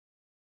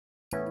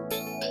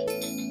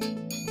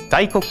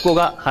外国語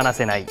が話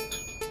せない、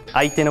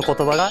相手の言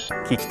葉が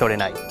聞き取れ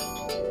ない。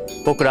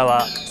僕ら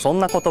はそん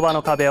な言葉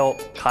の壁を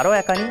軽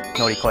やかに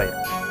乗り越える。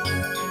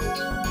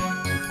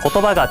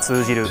言葉が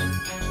通じる、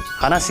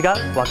話が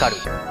わかる。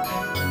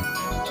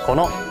こ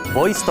の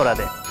ボイストラ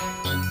で。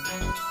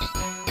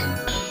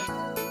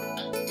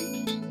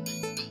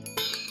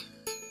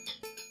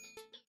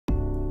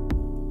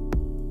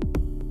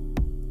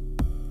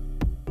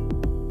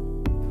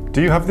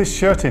Do you have this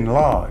shirt in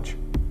large?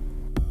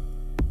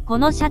 こ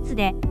のシャツ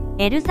で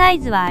L サイ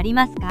ズはあり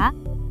ますか？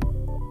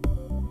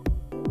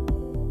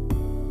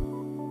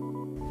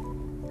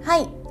は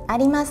い、あ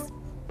ります。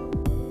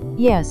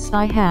Yes,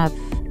 I have.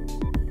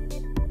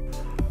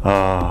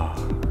 あ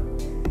あ。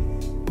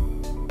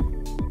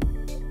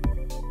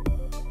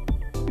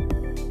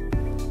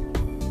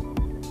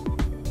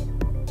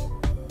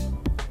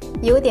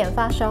有点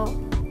发烧。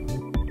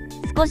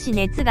少し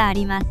熱があ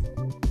ります。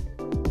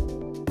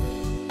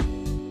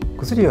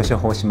薬を処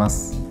方しま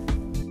す。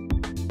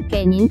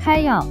给您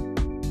开药。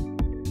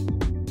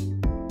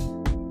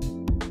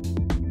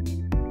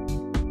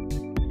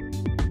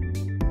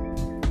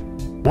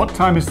What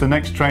time is the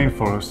next train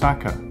for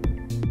Osaka?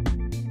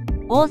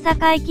 大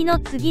阪行きの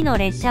次の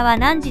列車は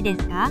何時で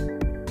すか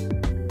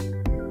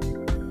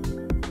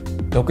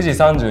？6時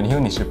32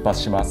分に出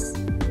発します。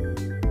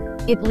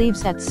It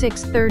leaves at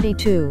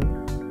 6:32.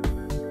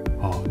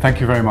 Oh,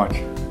 thank you very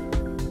much.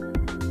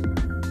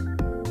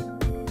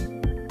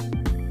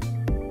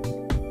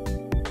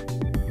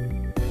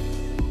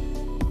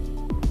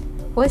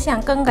 我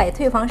想更改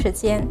退房时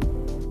間。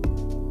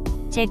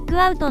チェッ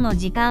クアウトの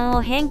時間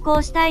を変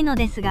更したいの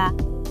ですが。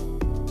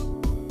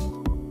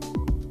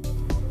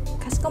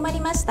かしこまり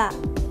ました。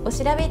お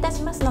調べいた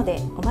しますので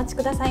お待ち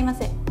くださいま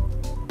せ。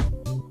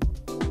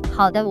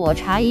好的，我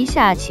查一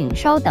下，请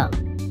稍等。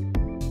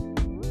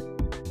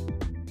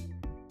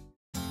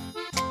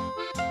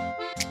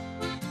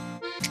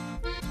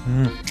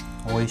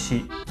美味し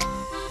い。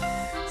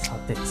さ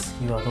て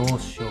次はどう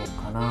しよ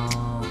うかな。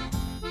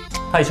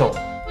大将、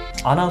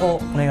穴子お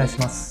願いし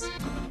ます。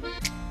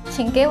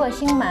請给我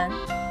星满。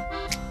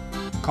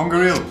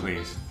Congaril,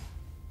 please.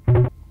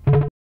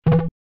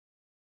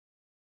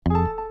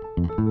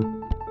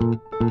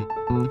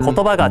 言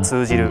葉が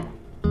通じる、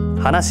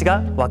話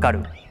がわか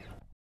る。